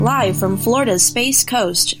Live from Florida's Space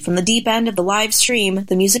Coast, from the deep end of the live stream,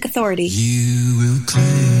 The Music Authority. You will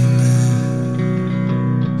claim me.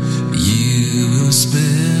 You will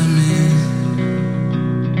spare me.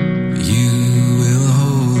 You will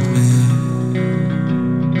hold me.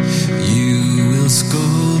 You will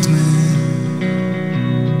scold me.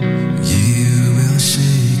 You will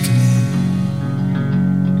shake me.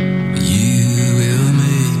 You will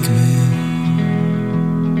make me.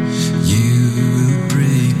 You will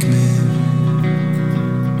break me.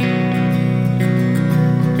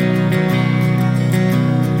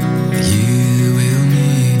 You will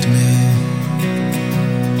need me.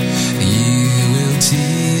 You will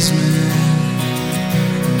tease me.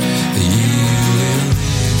 You will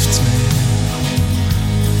lift me.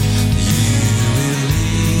 You will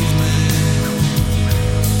leave me.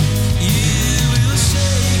 You will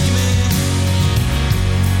shake me.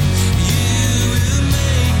 You will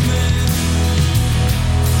make me.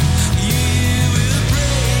 You will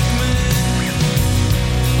break me.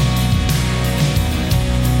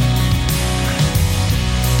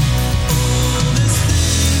 All these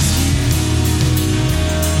things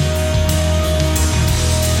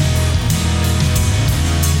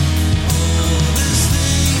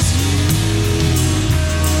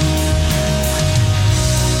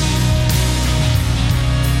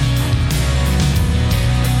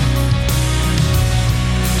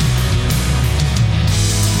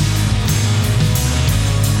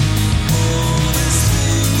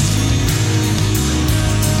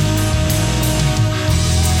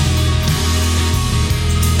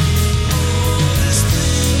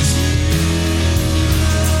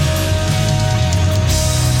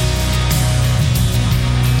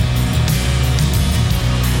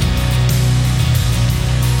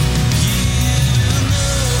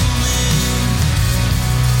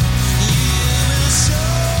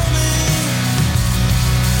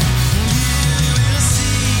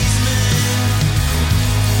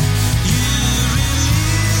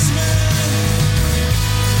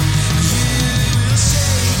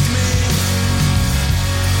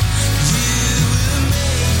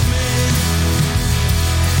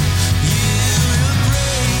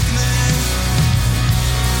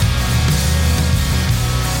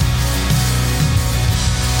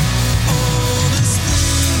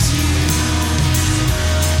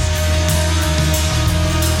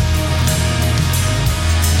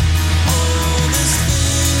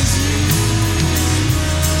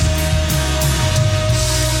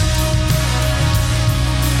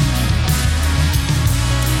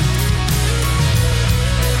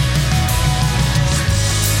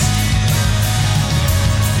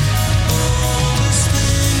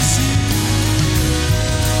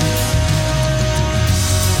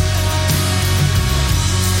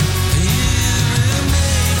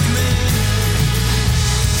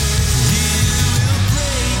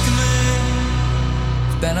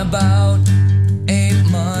been about 8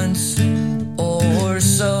 months or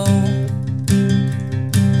so,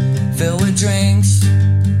 filled with drinks,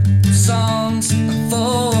 songs, and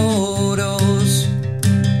photos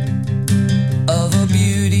of a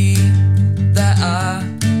beauty that I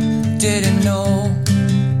didn't know.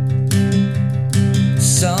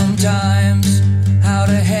 Sometimes how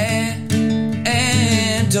to handle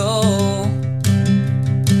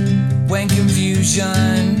when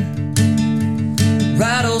confusion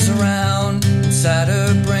rattles around inside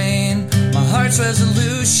her brain. My heart's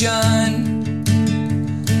resolution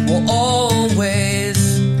will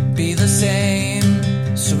always be the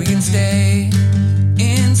same, so we can stay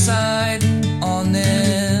inside on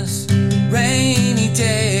this rainy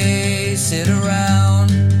day. Sit around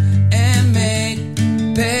and make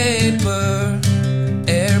paper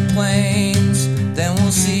airplanes, then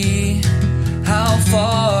we'll see how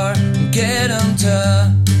far and get them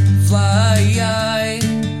to fly.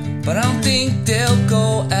 But I don't think they'll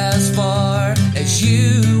go as far as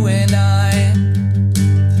you and I.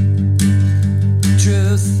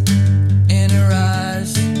 Truth in her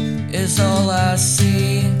eyes is all I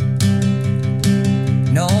see.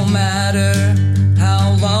 No matter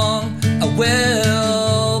how long, I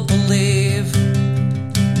will believe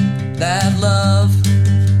that love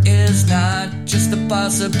is not just a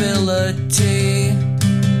possibility,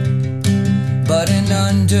 but an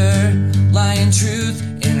underlying truth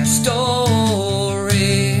in her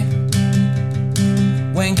story.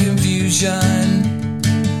 When confusion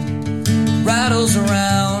rattles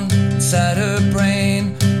around inside her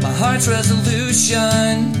brain, my heart's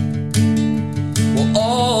resolution will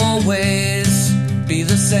always be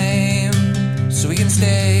the same, so we can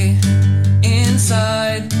stay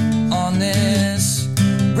inside on this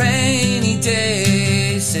rainy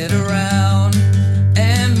day. Sit around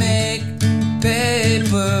and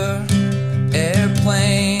river,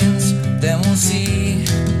 airplanes, then we'll see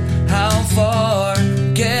how far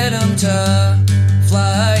get them to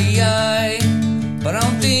fly. But I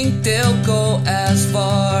don't think they'll go as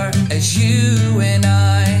far as you and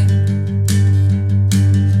I.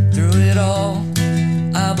 Through it all,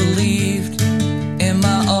 I believed in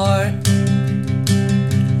my art.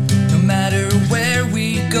 No matter where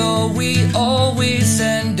we go, we always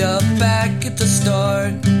end up back at the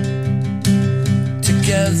start.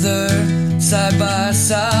 Together, side by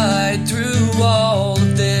side, through all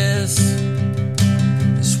of this,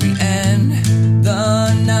 as we end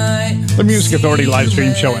the night. The Music Authority live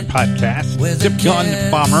stream show and podcast. Dip Gun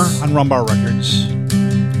Bomber on Rumbar Records.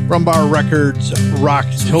 Rumbar Records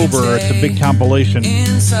Rocktober. It's a big compilation,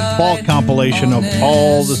 fall compilation of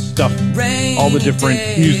all the stuff, all the different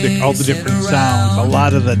music, all the different sounds, a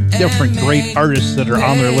lot of the different great artists that are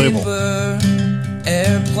on their label.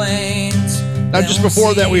 Now, just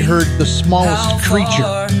before that, we heard The Smallest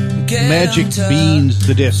Creature, Magic Beans,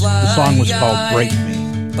 the disc. The song was called Break Me.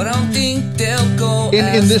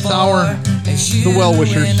 In this hour, the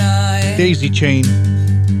Well-Wishers, Daisy Chain,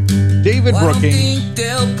 David Brookings,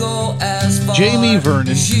 Jamie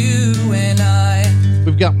Vernon.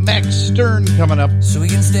 We've got Max Stern coming up,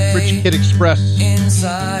 Rich Kid Express,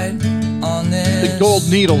 the Gold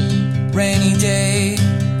Needles, rainy day,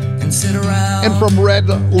 and sit around. And from Red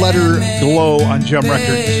Letter Glow on Gem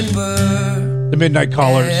Records, the Midnight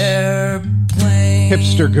Callers,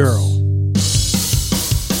 Hipster Girl.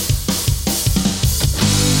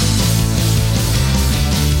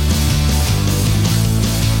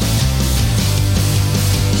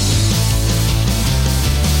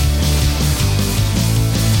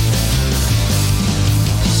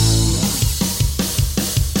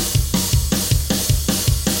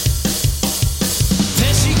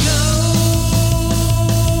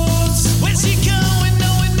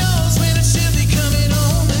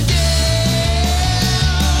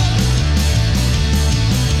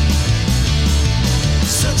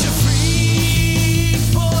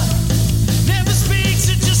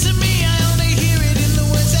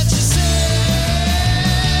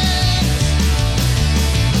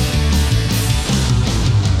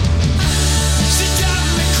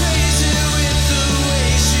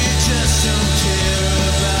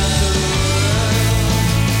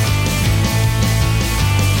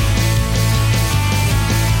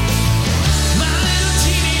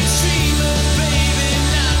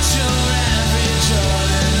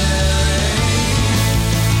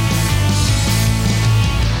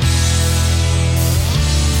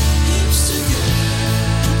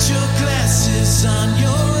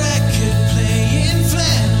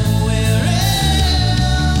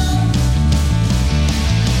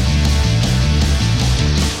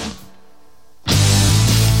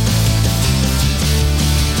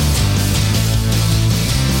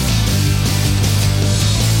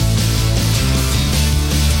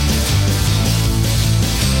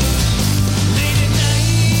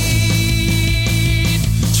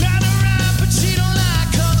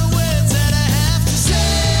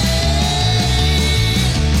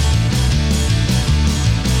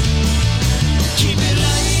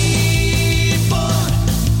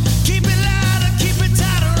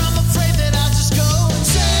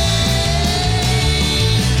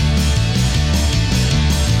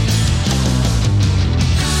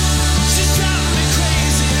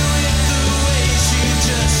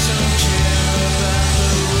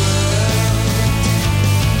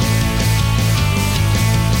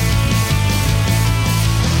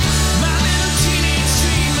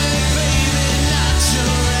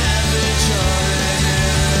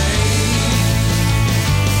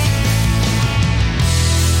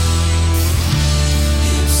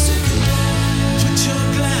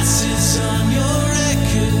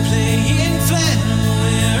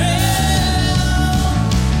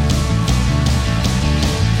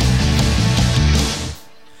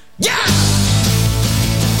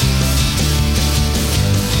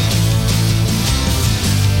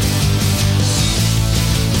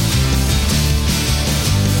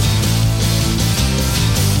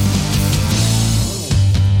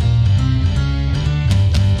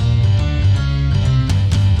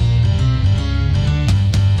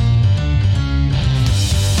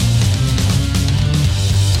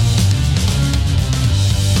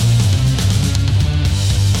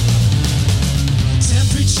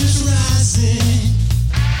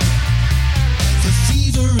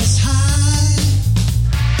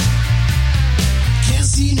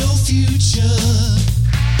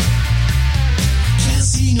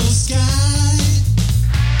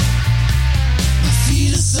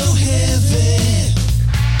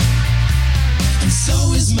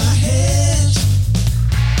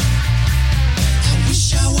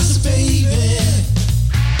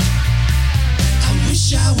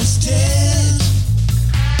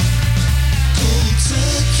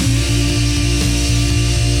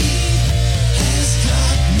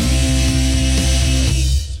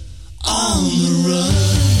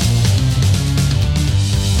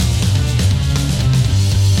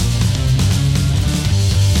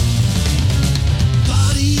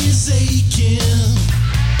 aching,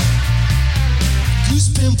 goose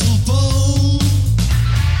pimple bone.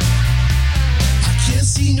 I can't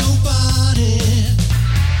see nobody.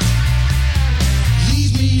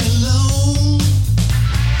 Leave me alone.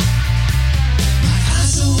 My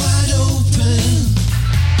eyes are wide open.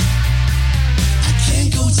 I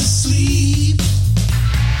can't go to sleep.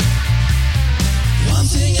 One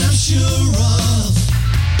thing I'm sure of,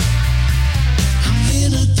 I'm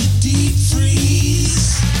in at the deep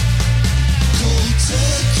freeze. Cold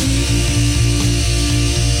turkey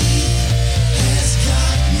has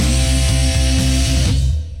got me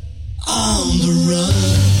on the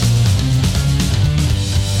run.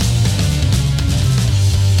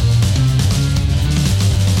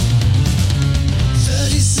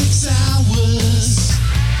 36 hours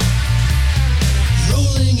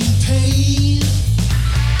rolling in pain,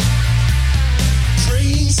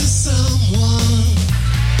 praying to someone,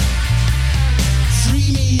 free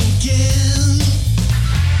me again.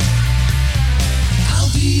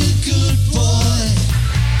 I'll be a good boy,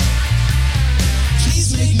 please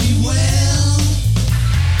make me well.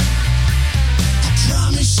 I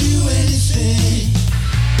promise you anything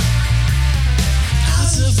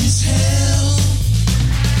out of this hell.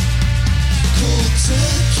 Cold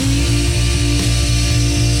turkey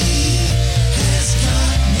has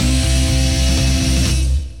got me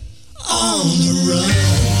on the run.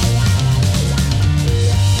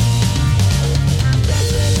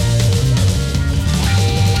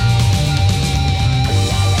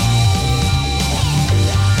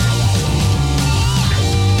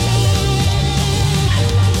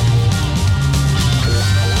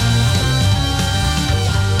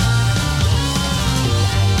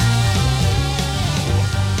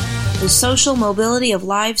 The social mobility of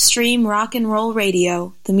live stream rock and roll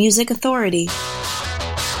radio, the Music Authority.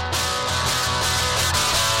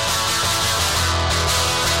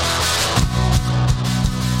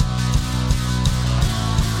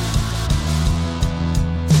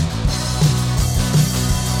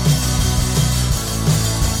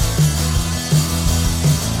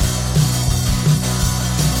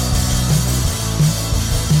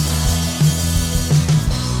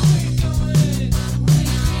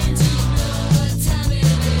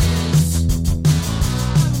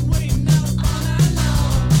 Waiting out on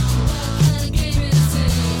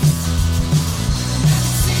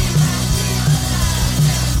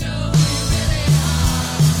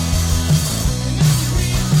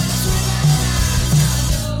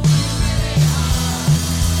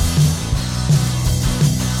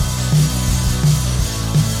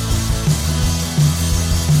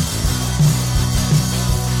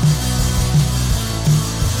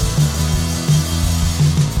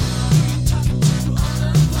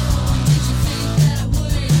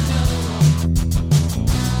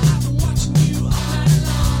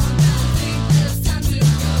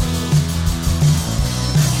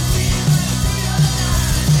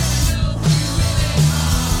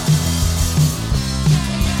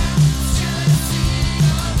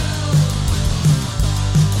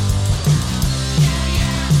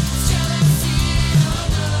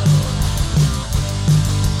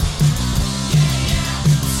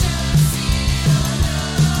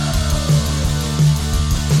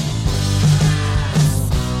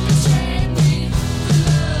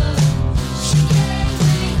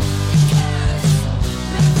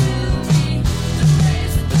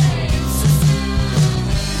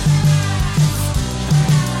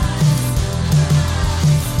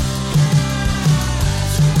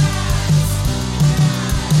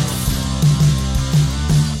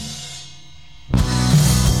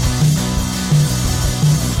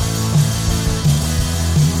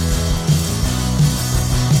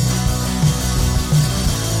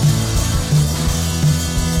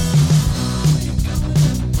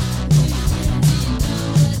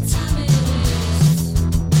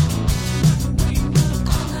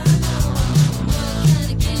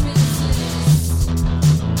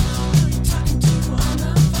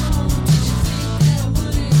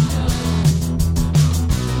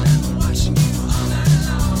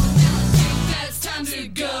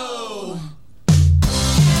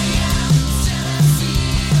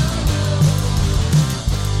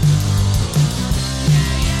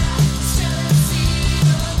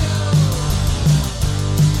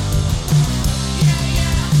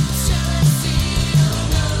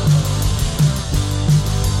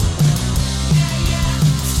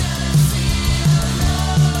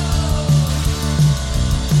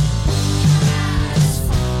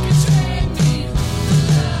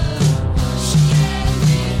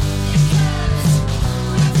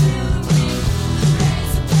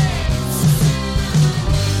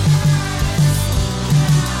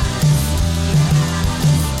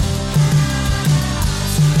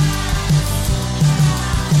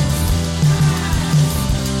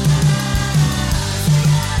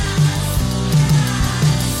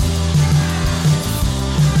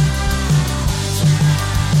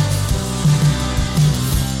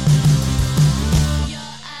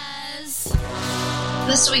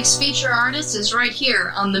This week's feature artist is right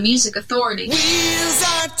here on The Music Authority. Wheels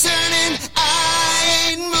are turning, I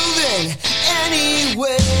ain't moving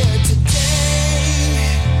anywhere today.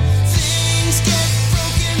 Things get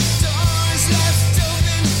broken, doors left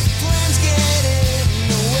open, plans get in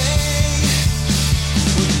the way.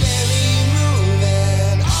 We're barely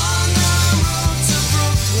moving on the road to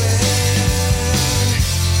Brooklyn.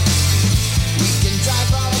 We can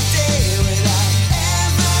drive all day without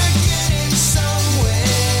ever getting somewhere.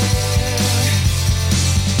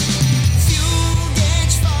 Fuel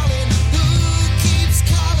gauge falling, who keeps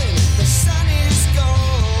calling? The sun is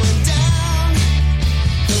going down.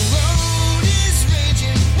 The road is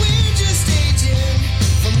raging, we're just aging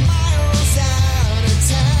for miles out of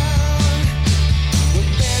town.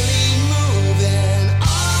 We're barely moving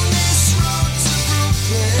on this road to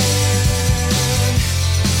Brooklyn.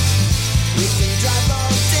 We can drive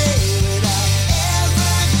all day without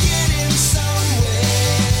ever getting somewhere.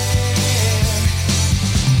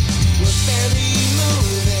 We're barely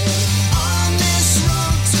moving on this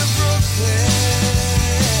road to Brooklyn.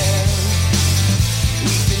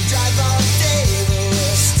 We can drive all day, but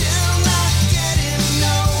we're still not getting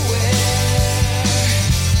nowhere.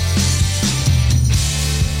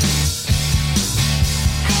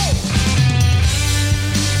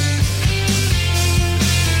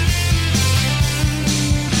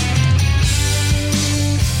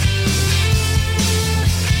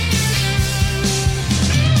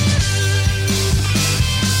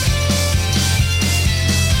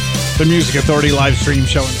 The Music Authority live stream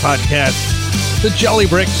show and podcast. The Jelly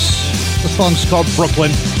Bricks. The song's called Brooklyn.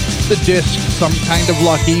 The disc, Some Kind of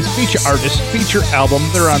Lucky. Feature artist, feature album.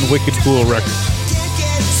 They're on Wicked Cool Records.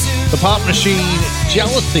 The Pop Machine,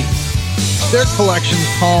 Jealousy. Their collection's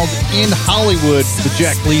called In Hollywood, the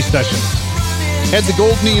Jack Lee Sessions. Had the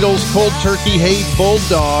Gold Needles, Cold Turkey, Hey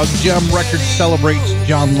Bulldog. Gem Records celebrates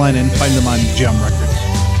John Lennon. Find them on Gem Records.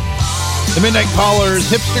 The Midnight Callers,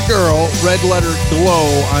 Hipster Girl, Red Letter Glow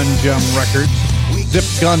on Gem Records. Zip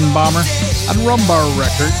Gun Bomber on Rumbar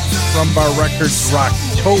Records. Rumbar Records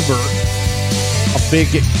Rocktober, a big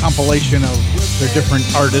compilation of their different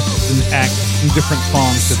artists and acts and different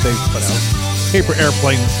songs that they've put out. Paper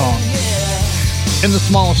Airplane, the song. And The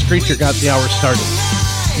Smallest Creature got the hour started.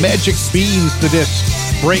 Magic Beans, the disc.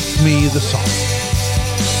 Break Me, the song.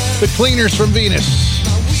 The Cleaners from Venus.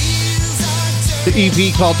 The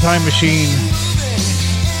EP called Time Machine.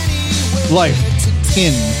 Life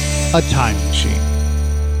in a Time Machine.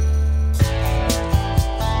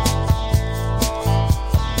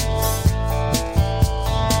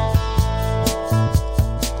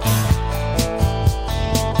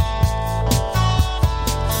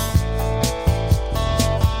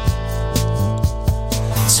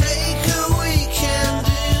 Take a weekend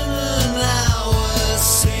in an hour,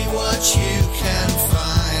 see what you can find.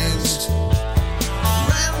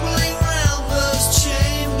 Rambling round those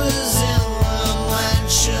chambers in the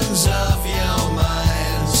mansions of your mind.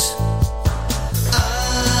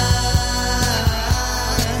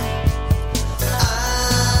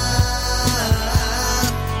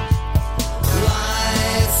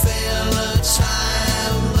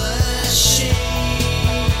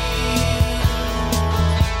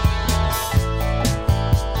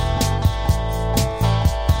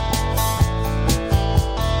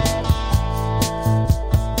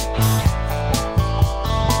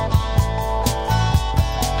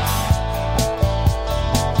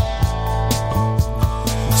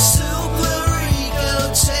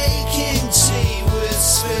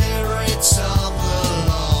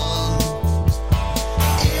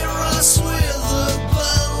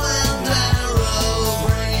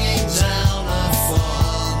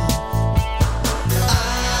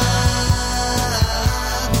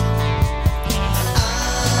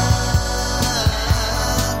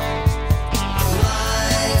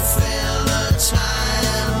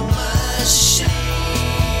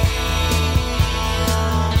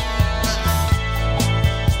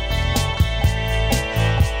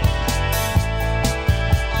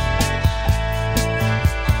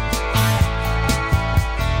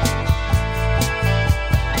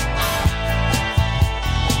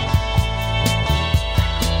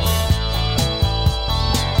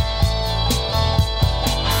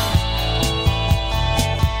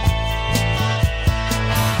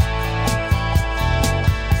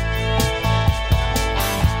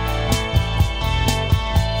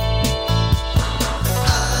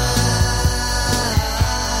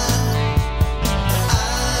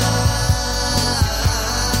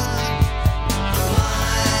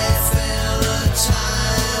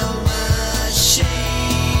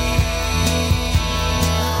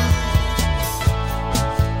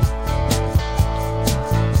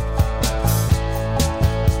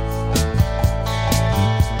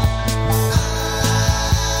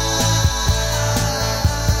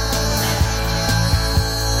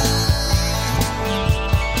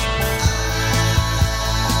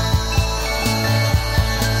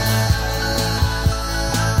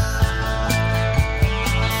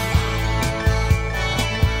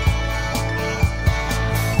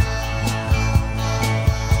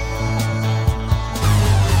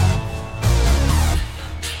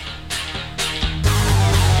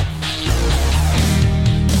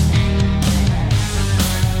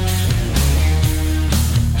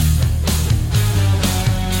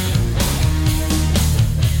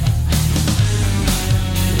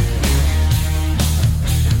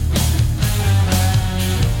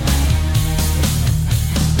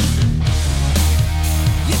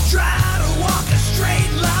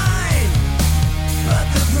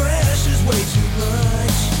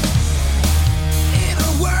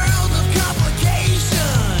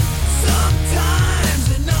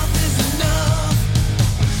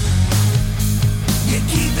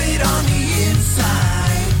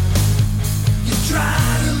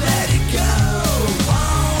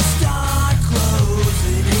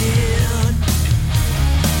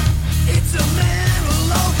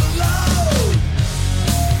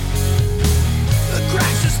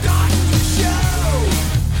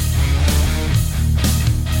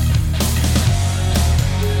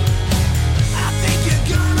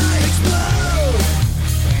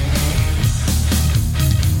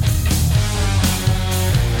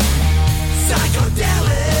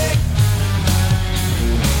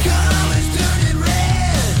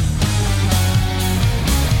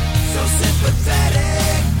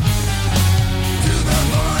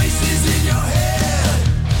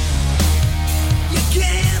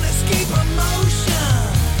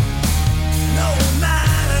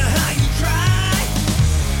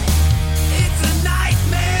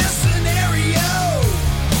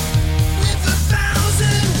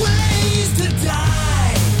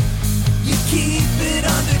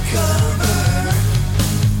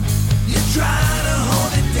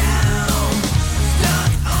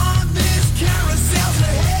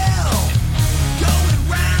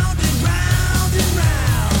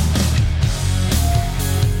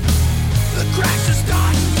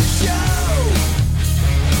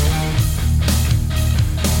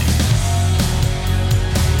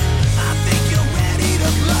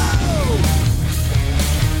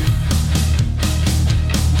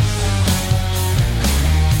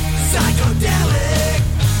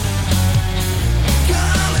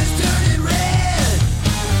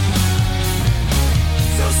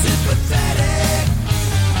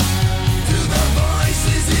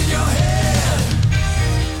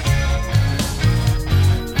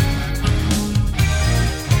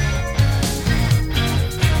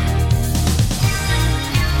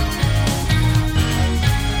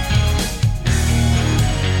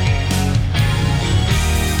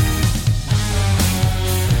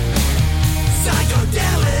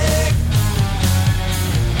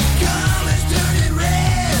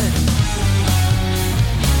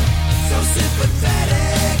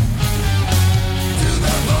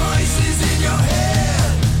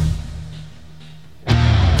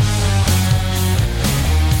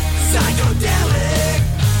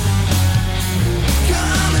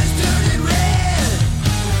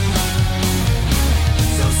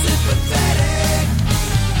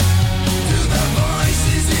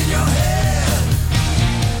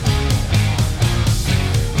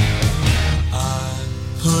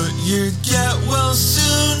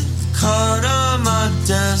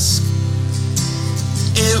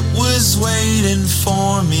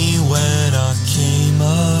 for me when I came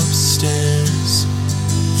upstairs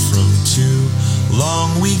from 2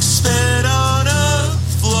 long weeks spent on a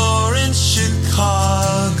floor in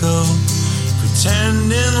Chicago,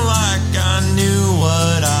 pretending like I knew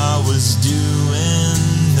what I was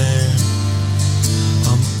doing there.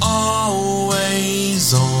 I'm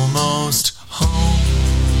always almost home.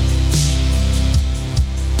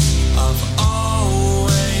 I've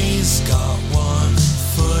always got one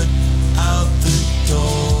foot out the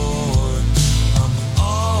door. I'm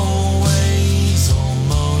always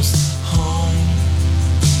almost home.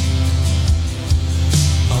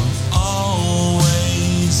 I'm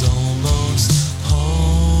always almost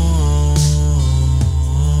home.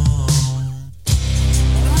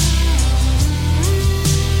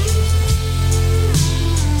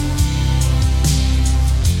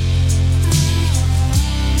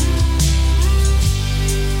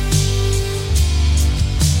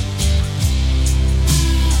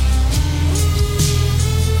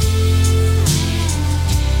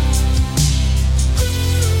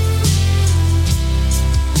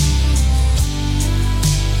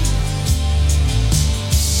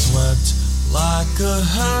 Swept like a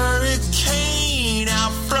hurricane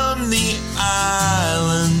out from the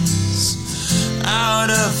islands, out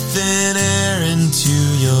of thin air into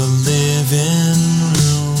your living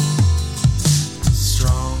room.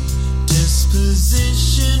 Strong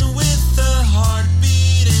disposition with a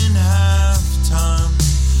heartbeat in halftime,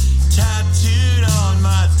 tattooed on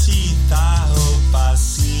my teeth. I hope I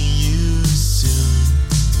see you soon.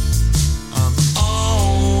 I'm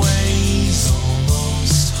always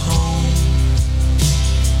almost home.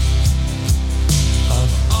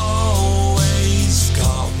 I've always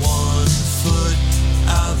got one foot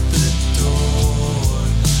out the door.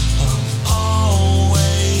 I'm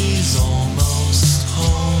always almost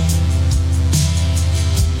home.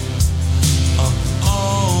 I'm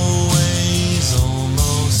always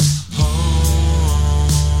almost home.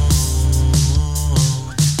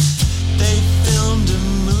 They filmed a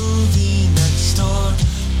movie next door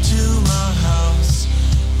to my house.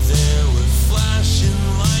 There were flashing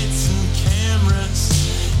lights and cameras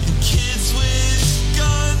and kids with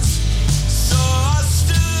guns. So I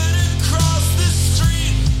stood across the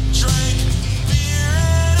street, drank beer,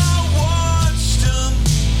 and I watched them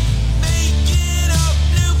making up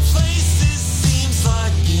new places. Seems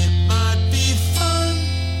like it might be fun.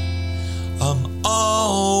 I'm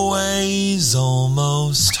always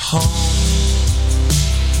almost home.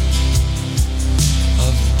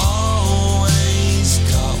 I've always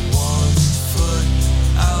got one foot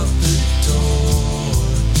out the door.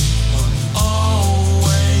 I'm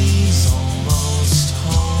always almost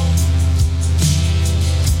home.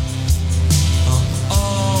 I'm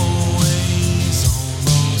always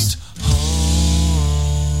almost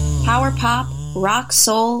home. Power pop, rock,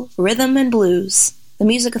 soul, rhythm, and blues. The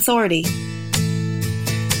Music Authority.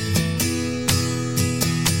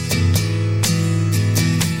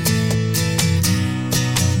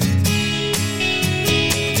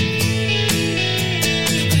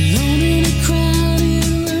 Alone in a crowded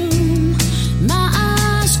room, my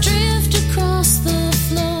eyes drift across the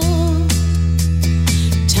floor.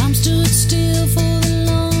 Time stood still for the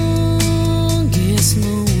longest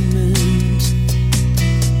moment.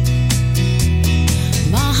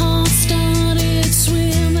 My heart started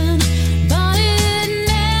swimming,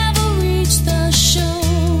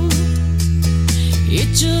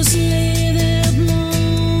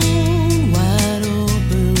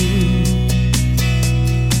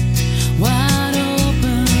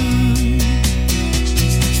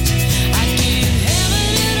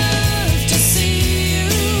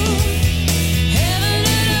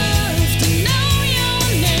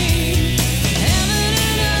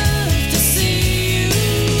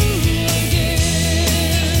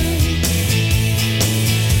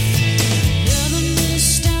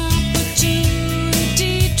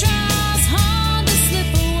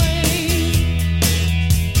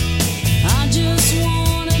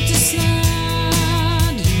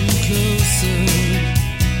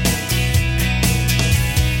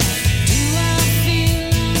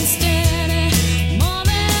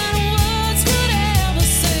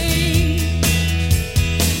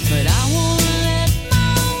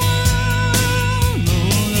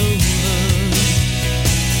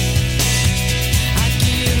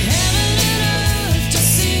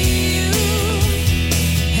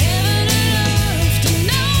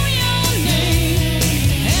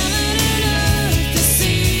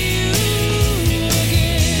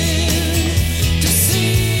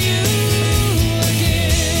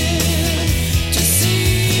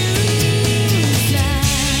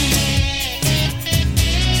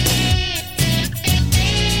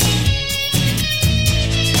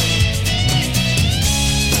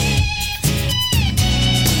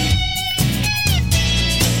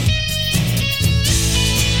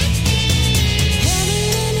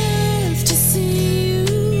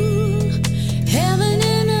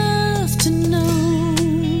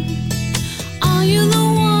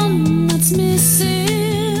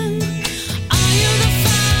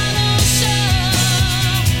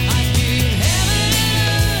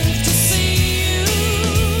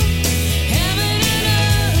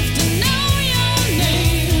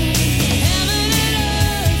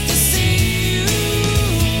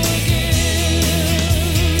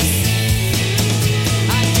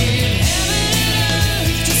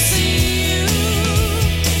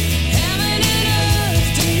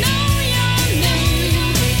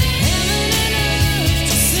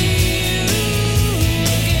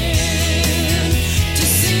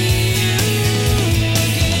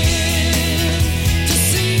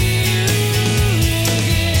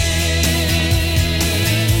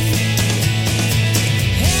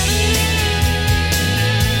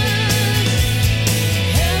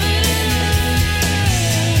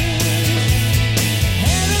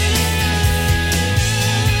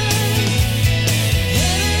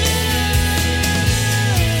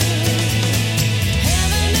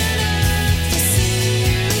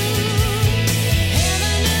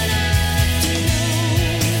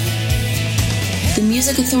 the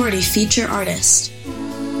Music Authority feature artist.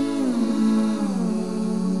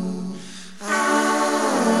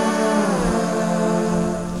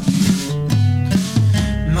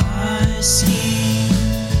 My scheme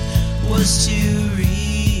was to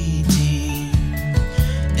redeem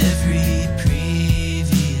every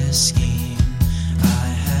previous scheme I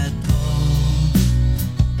had pulled.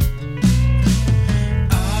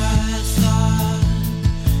 I thought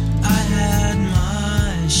I had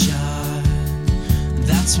my shot.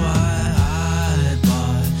 That's why I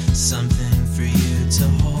bought something for you to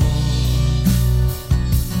hold.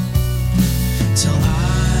 Till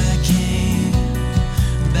I came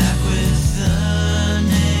back with the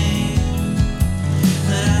name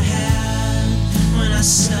that I had when I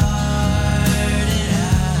started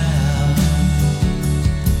out.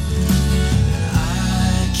 I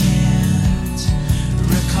can't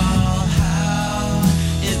recall how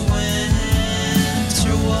it went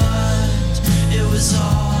or what it was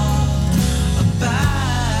all about.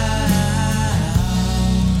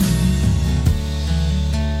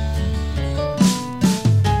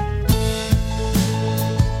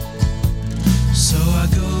 So I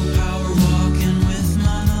go power walking with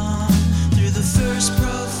my mom through the first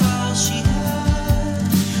profile she had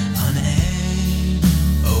on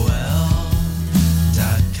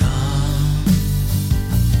AOL.com,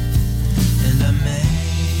 and I may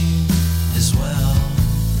as well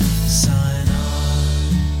sign on.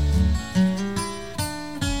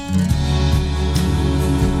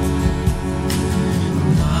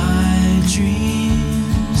 My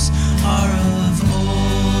dreams are of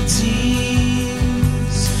old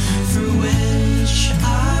teams for which I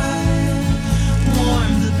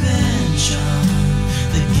warmed the bench on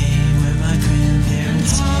the game where my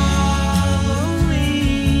grandparents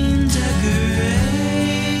Halloween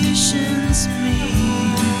decorations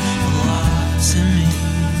mean a lot to me,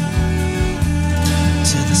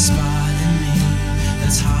 to the spot in me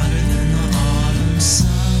that's hotter than the autumn sun.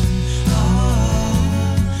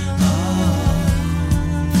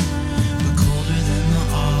 But colder than the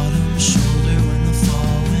autumn shoulder when the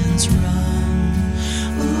fall winds run.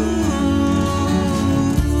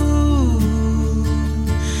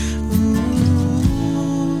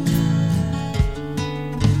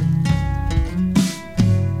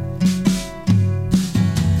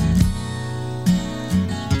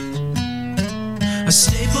 I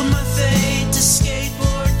stapled my fate to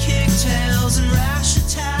skateboard kicktails and rash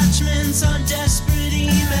attachments on desperate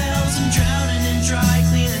emails. I'm drowning in dry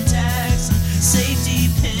cleaning tags and safety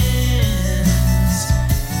pins.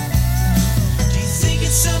 Do you think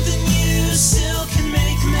it's something you still can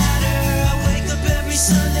make matter? I wake up every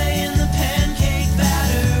Sunday in the pancake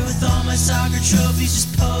batter with all my soccer trophies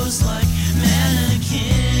just posed like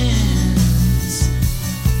mannequins.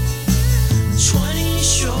 20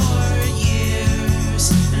 short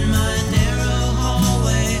years in my narrow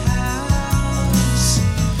hallway house.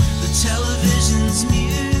 The television's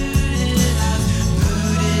muted. I've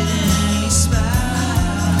booted any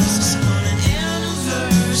spouse on an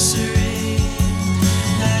anniversary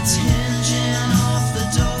that's hinging off the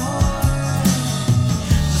door.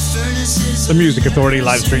 The furnace is The Music Authority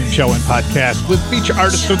live stream show and podcast with feature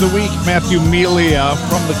artist of the week, Matthew Melia,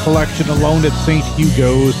 from the collection Alone at St.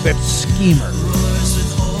 Hugo's. That's Schemer.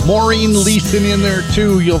 Maureen Leeson in there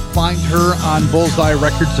too. You'll find her on Bullseye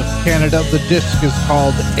Records of Canada. The disc is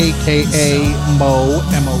called AKA Mo,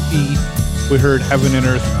 M-O-E. We heard Heaven and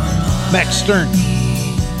Earth. Max Stern.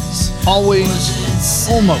 Always,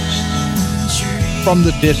 almost, from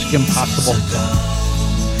the disc Impossible.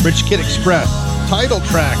 Rich Kid Express. Title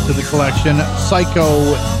track to the collection,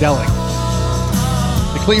 Psychodelic.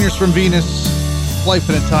 The Cleaners from Venus, Life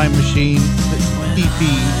in a Time Machine, the EP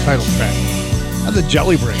title track. And the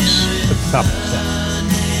Jelly Breaks at the top of the set.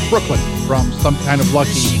 Brooklyn from Some Kind of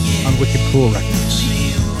Lucky on Wicked Cool Records.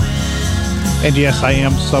 And yes, I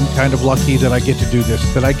am some kind of lucky that I get to do this,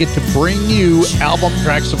 that I get to bring you album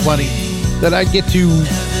tracks aplenty, that I get to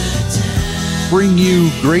bring you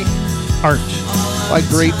great art by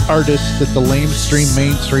great artists that the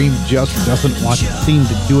mainstream just doesn't want to seem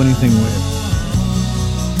to do anything with.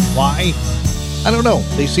 Why? I don't know.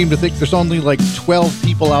 They seem to think there's only like 12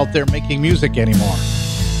 people out there making music anymore.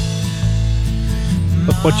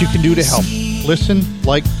 But what you can do to help: listen,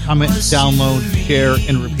 like, comment, download, share,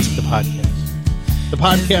 and repeat the podcast. The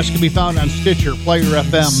podcast can be found on Stitcher, Player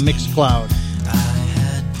FM, Mixcloud,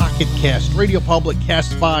 Pocket Cast, Radio Public,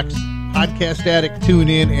 Castbox, Podcast Addict,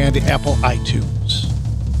 TuneIn, and Apple iTunes.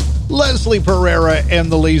 Leslie Pereira and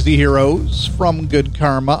the Lazy Heroes from Good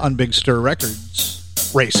Karma on Big Stir Records.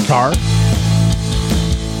 Race Car.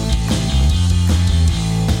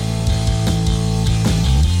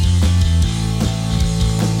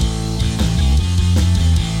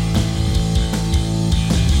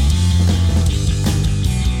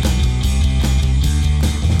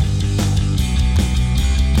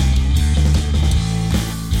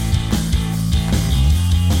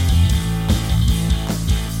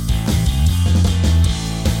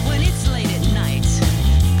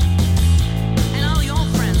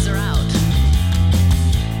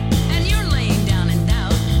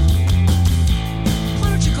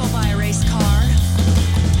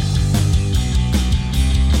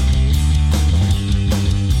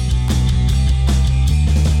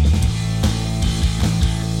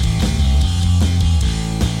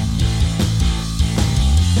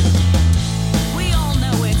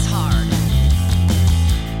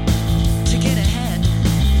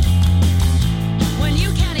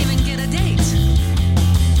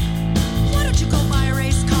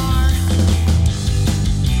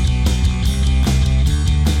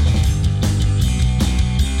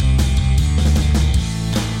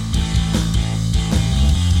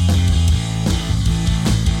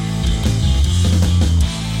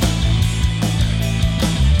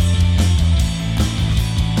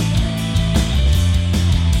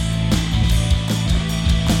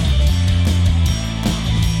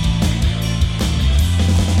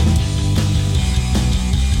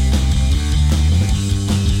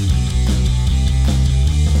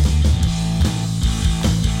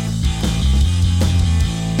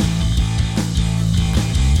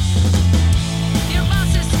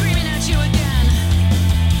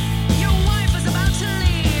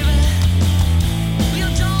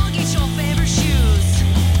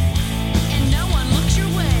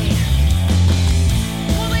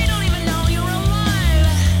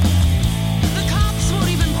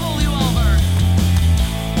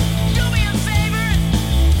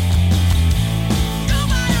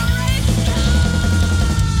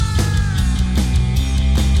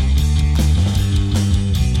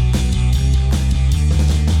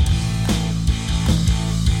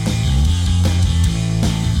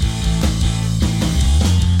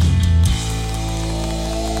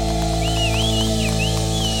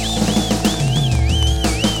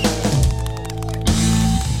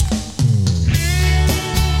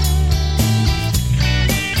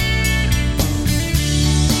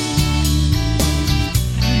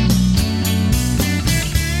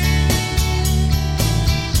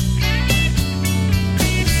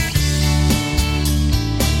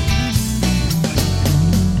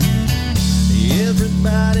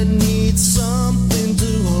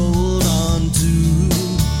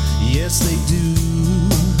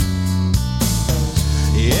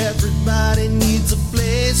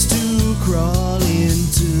 crawl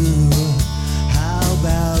into. How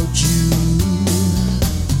about you?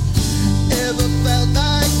 Ever felt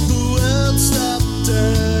like the world stopped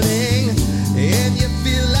turning and you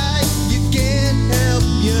feel like you can't help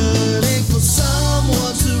yearning for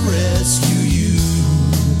someone to rescue you?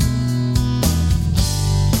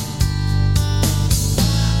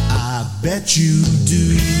 I bet you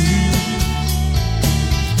do.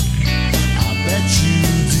 I bet you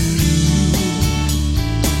do.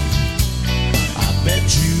 I bet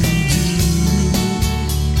you do.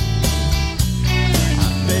 I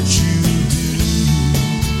bet you do.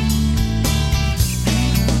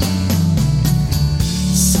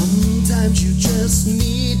 Sometimes you just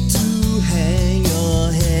need to hang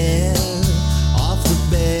your head off the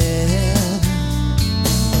bed.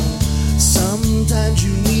 Sometimes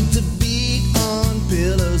you need to beat on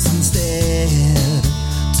pillows instead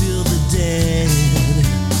till the dead.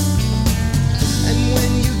 And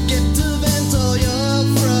when you get to vent all your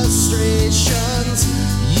frustrations,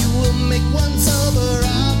 you will make one sober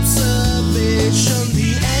observation.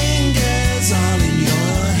 The anger's all in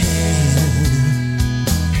your head.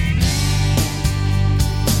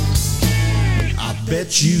 I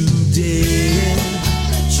bet you did.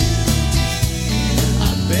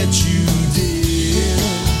 I bet you did.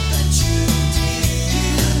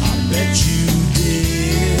 I bet you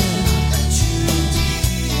did.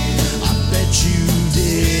 I bet you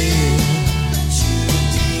did.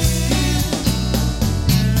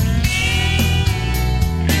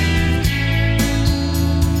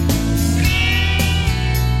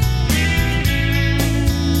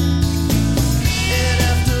 And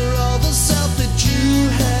after all the self that you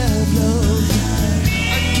have loved,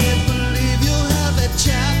 I can't believe you'll have that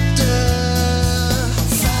chapter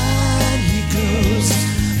finally closed,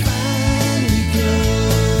 finally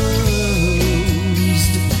closed.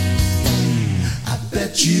 I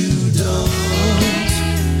bet you don't.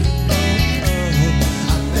 Oh, oh,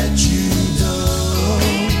 I bet you don't.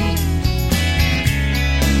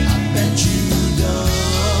 I bet you don't.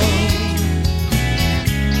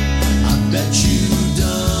 I bet you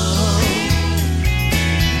don't.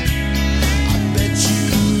 I bet you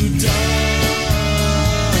don't.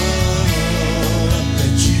 I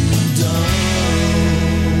bet you don't.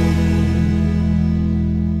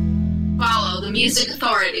 Follow the Music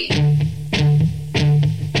Authority.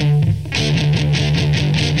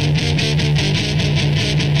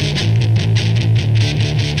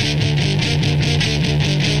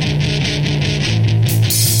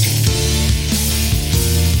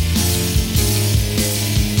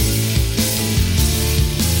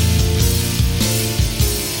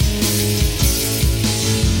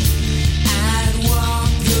 I'd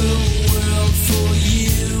walk the world for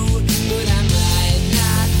you, but I might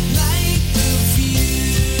not like the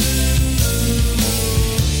view.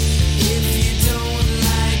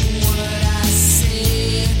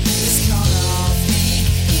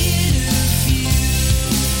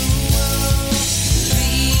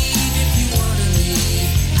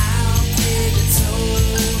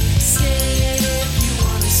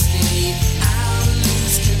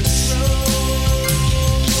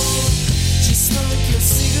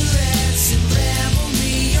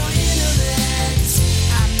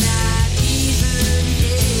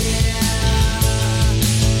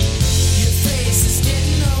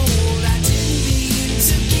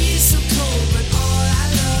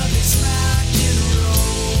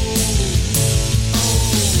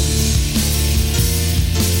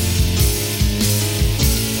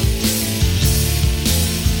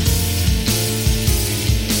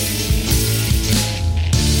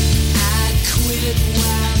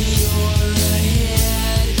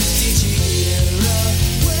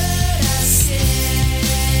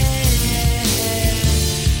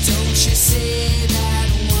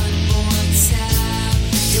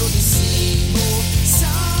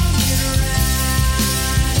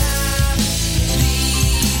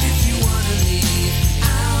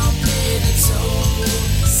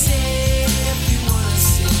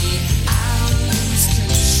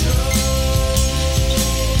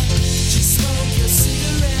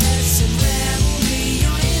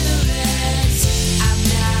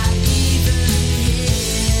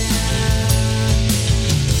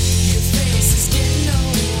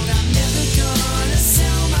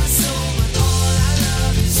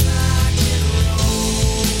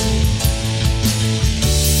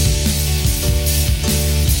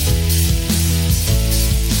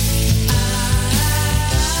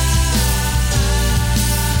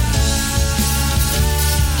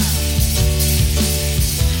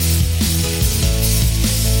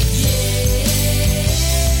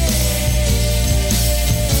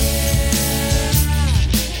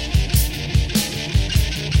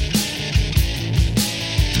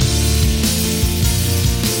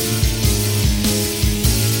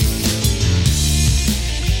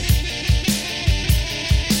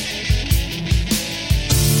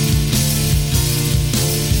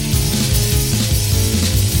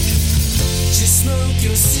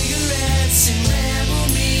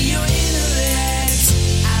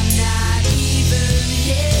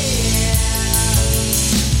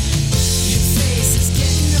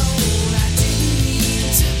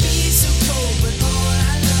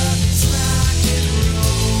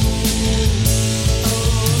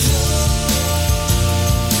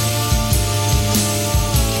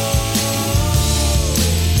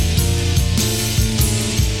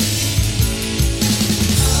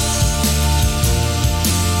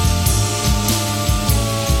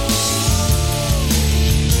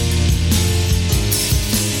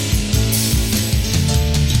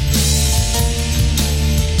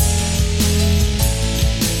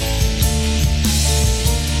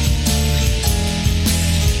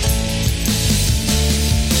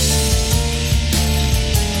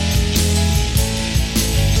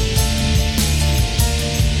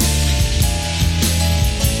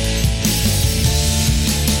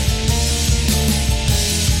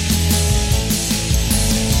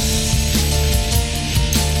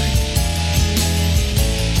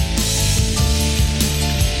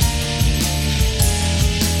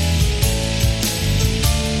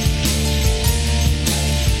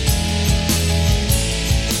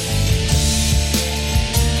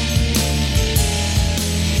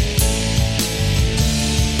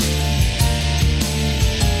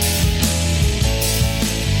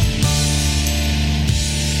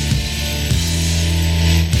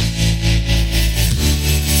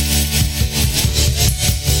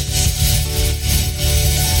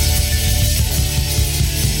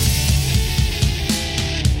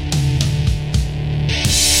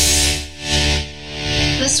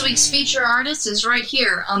 This week's feature artist is right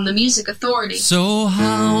here on the Music Authority. So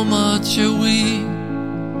how much are we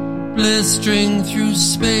blistering through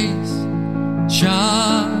space,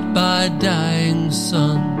 charred by dying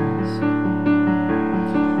suns,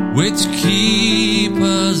 which keep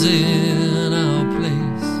us in our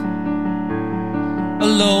place,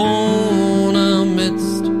 alone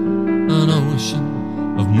amidst an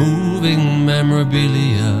ocean of moving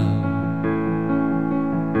memorabilia.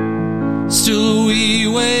 Still we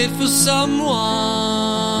wait for someone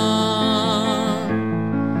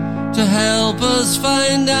to help us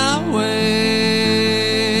find our way.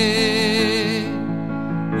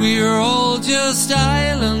 We're all just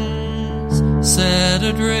islands set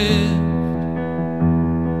adrift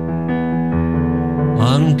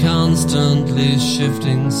on constantly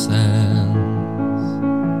shifting sands.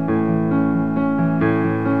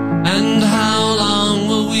 And how long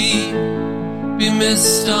will we be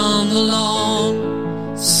missed on the lawn,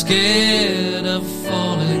 scared of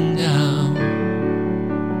falling down,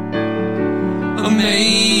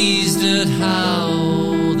 amazed at how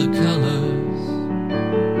the colors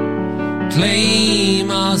claim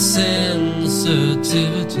our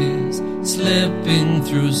sensitivities, slipping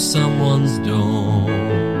through someone's door,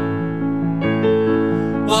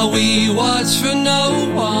 while we watch for no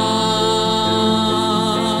one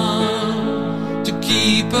to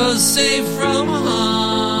keep us safe from harm.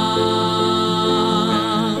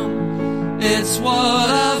 It's what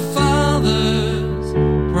our fathers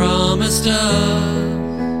promised us,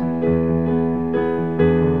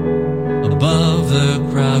 above the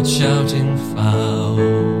crowd shouting foul.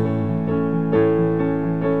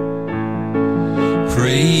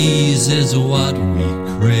 Praise is what we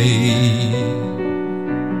crave.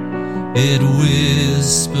 It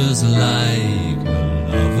whispers like a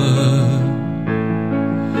lover.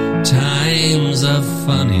 Time's a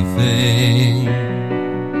funny thing.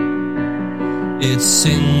 It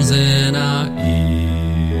sings in our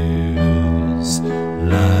ears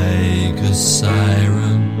like a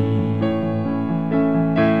siren.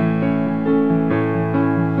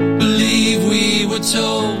 Believe we were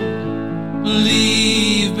told,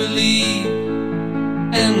 believe,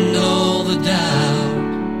 and all the doubt.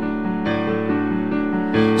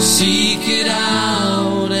 Seek it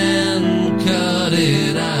out and cut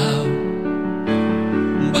it out,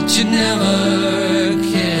 but you never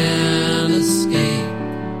can escape.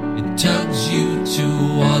 It tugs you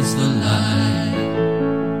towards the light,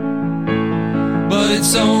 but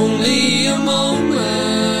it's only a moment.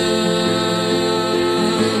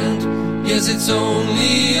 Yes, it's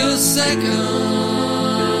only a second.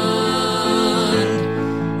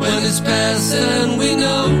 When it's past and we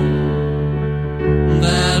know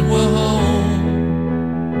that we're home,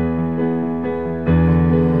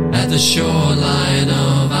 at the shoreline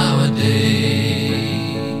of our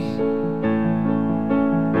days.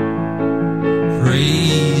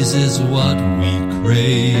 Praise is what we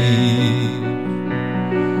crave.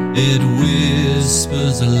 It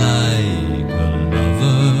whispers like a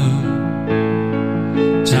lover.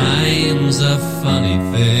 Time's a funny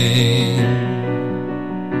thing.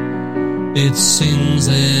 It sings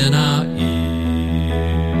in our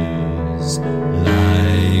ears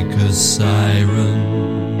like a siren.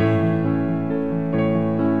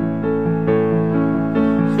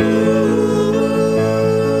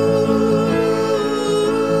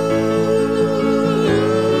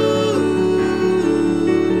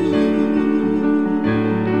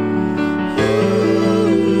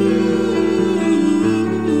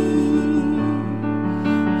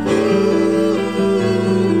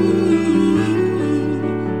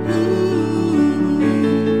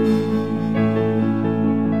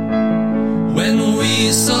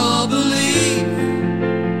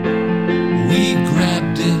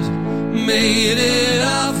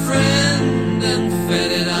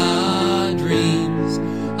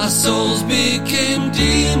 Souls became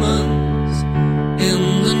demons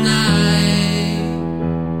in the night,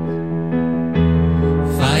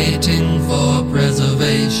 fighting for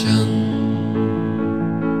preservation.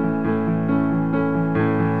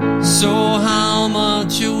 So how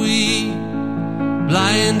much are we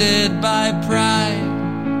blinded by pride,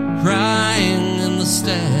 crying in the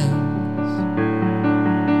stands,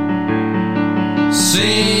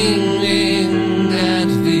 singing at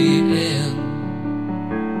the end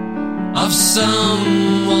of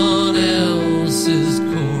someone else's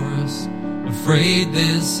chorus, afraid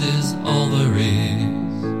this is all there is.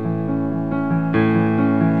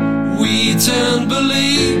 We turned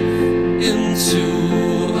belief into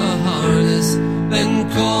a harness, then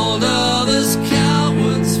called others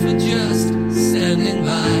cowards for just standing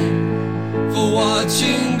by, for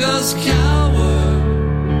watching us cower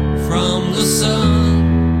sun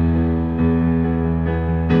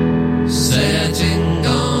setting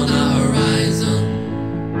on a horizon.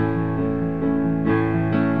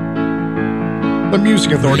 The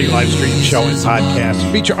Music Authority live stream show and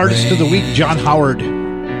podcast. Feature artist of the week, John Howard.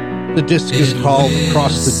 The disc is called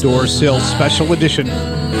Across the Door Sill Special Edition.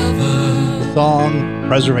 The song,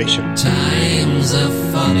 Preservation. Time's a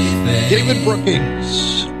funny thing. David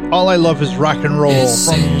Brookings, All I Love Is Rock and Roll,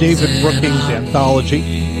 from David Brookings'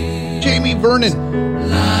 anthology. Jamie Vernon,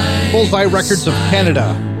 Bullseye Records of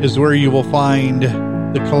Canada is where you will find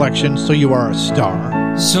the collection, So You Are a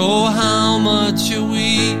Star. So how much are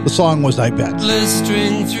we The song was I Bet.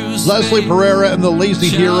 blistering through Leslie Pereira and the Lazy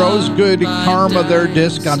Heroes, Good Karma, their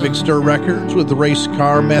disc on Big Stir Records with the race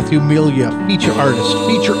car. Matthew Melia, feature artist,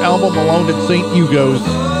 feature album Alone at St. Hugo's.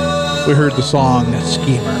 We heard the song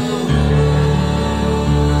Schemer.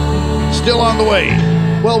 Still on the way,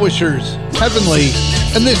 Well Wishers, Heavenly,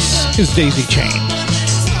 and this is Daisy Chain.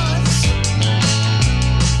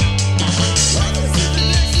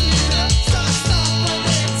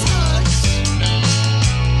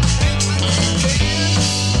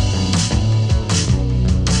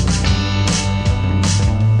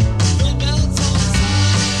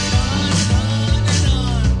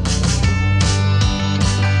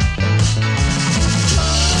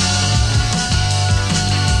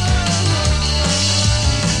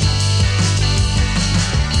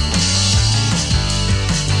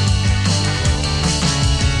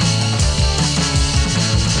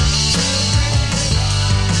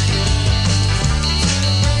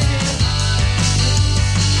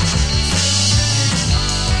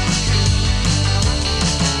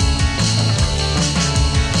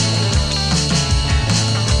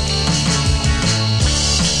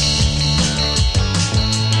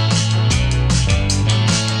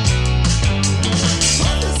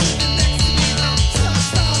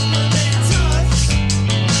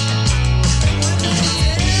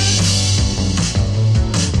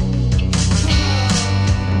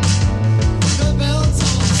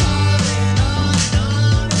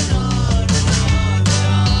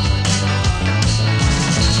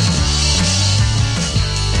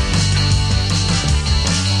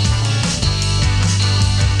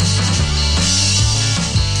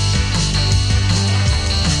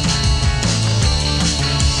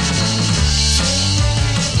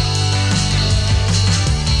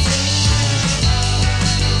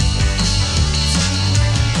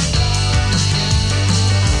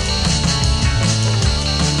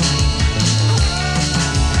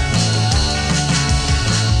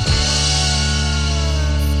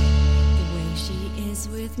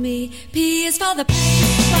 P is for the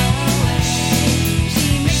painful way.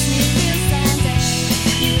 She makes me feel Sunday.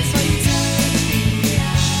 U is for utopia.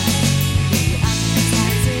 The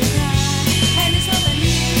appetite to die. And it's for the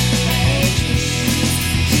new age dreams.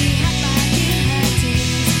 She had back in her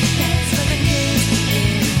teens. That's for the kids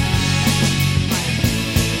in her.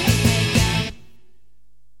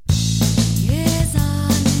 She is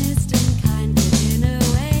honest and kind, but in a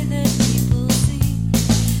way that people see.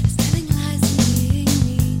 Telling lies and being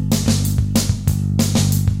mean.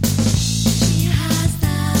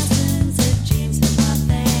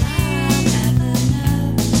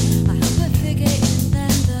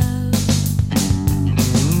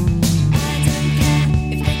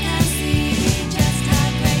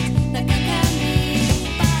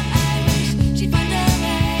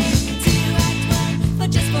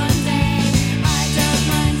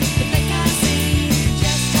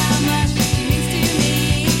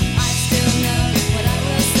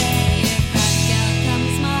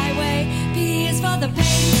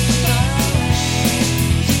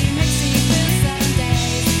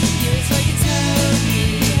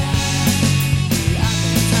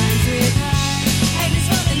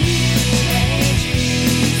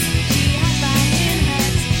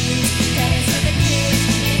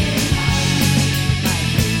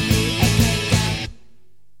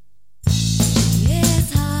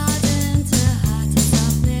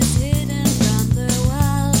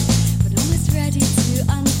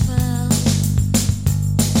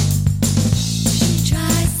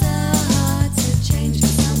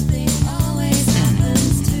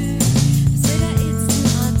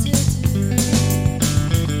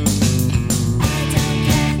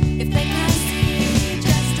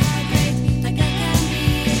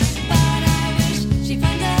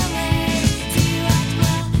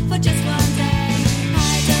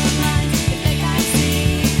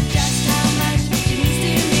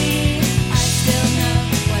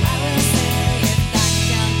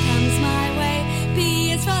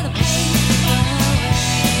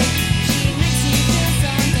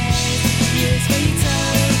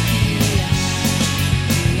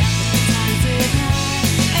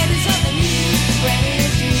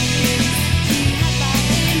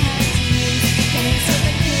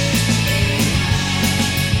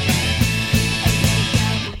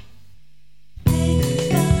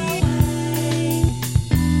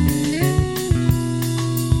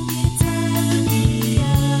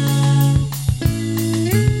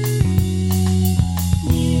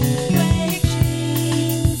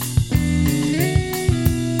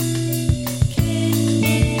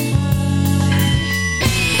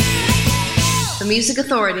 Music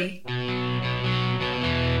Authority.